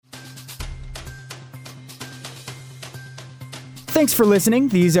Thanks for listening.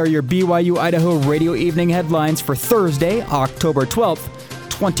 These are your BYU Idaho Radio Evening headlines for Thursday, October 12th,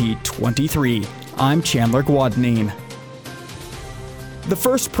 2023. I'm Chandler Guadagnine. The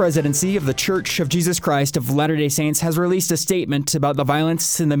First Presidency of the Church of Jesus Christ of Latter-day Saints has released a statement about the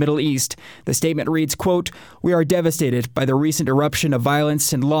violence in the Middle East. The statement reads, quote, "We are devastated by the recent eruption of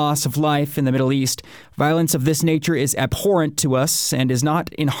violence and loss of life in the Middle East. Violence of this nature is abhorrent to us and is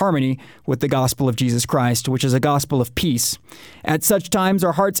not in harmony with the gospel of Jesus Christ, which is a gospel of peace. At such times,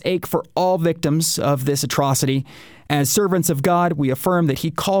 our hearts ache for all victims of this atrocity. As servants of God, we affirm that He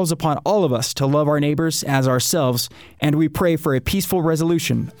calls upon all of us to love our neighbors as ourselves, and we pray for a peaceful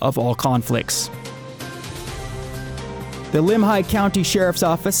resolution of all conflicts." The Limhi County Sheriff's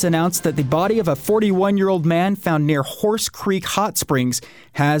Office announced that the body of a 41-year-old man found near Horse Creek Hot Springs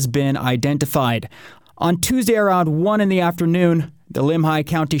has been identified. On Tuesday around 1 in the afternoon, the Limhi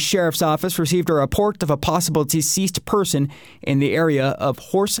County Sheriff's Office received a report of a possible deceased person in the area of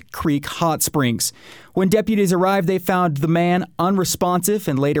Horse Creek Hot Springs. When deputies arrived, they found the man unresponsive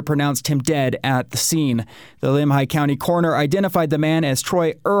and later pronounced him dead at the scene. The Limhi County coroner identified the man as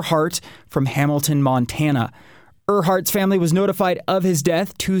Troy Earhart from Hamilton, Montana. Earhart's family was notified of his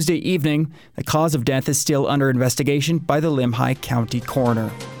death Tuesday evening. The cause of death is still under investigation by the Limhi County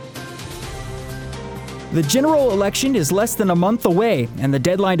coroner. The general election is less than a month away, and the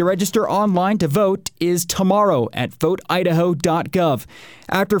deadline to register online to vote is tomorrow at voteidaho.gov.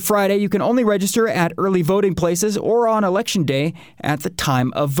 After Friday, you can only register at early voting places or on Election Day at the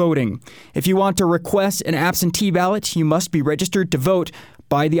time of voting. If you want to request an absentee ballot, you must be registered to vote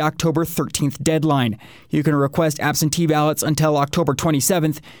by the October 13th deadline. You can request absentee ballots until October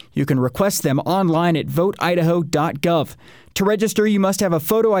 27th. You can request them online at voteidaho.gov. To register, you must have a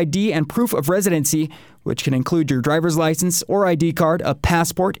photo ID and proof of residency, which can include your driver's license or ID card, a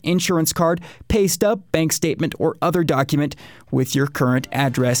passport, insurance card, pay stub, bank statement, or other document with your current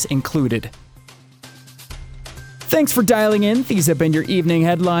address included. Thanks for dialing in. These have been your evening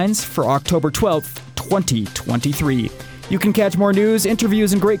headlines for October 12th, 2023. You can catch more news,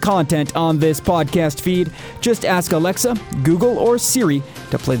 interviews, and great content on this podcast feed. Just ask Alexa, Google, or Siri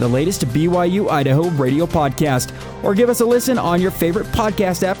to play the latest BYU Idaho radio podcast. Or give us a listen on your favorite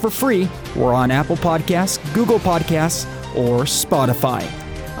podcast app for free. We're on Apple Podcasts, Google Podcasts, or Spotify.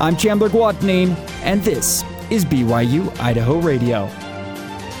 I'm Chandler Guadagnine, and this is BYU Idaho Radio.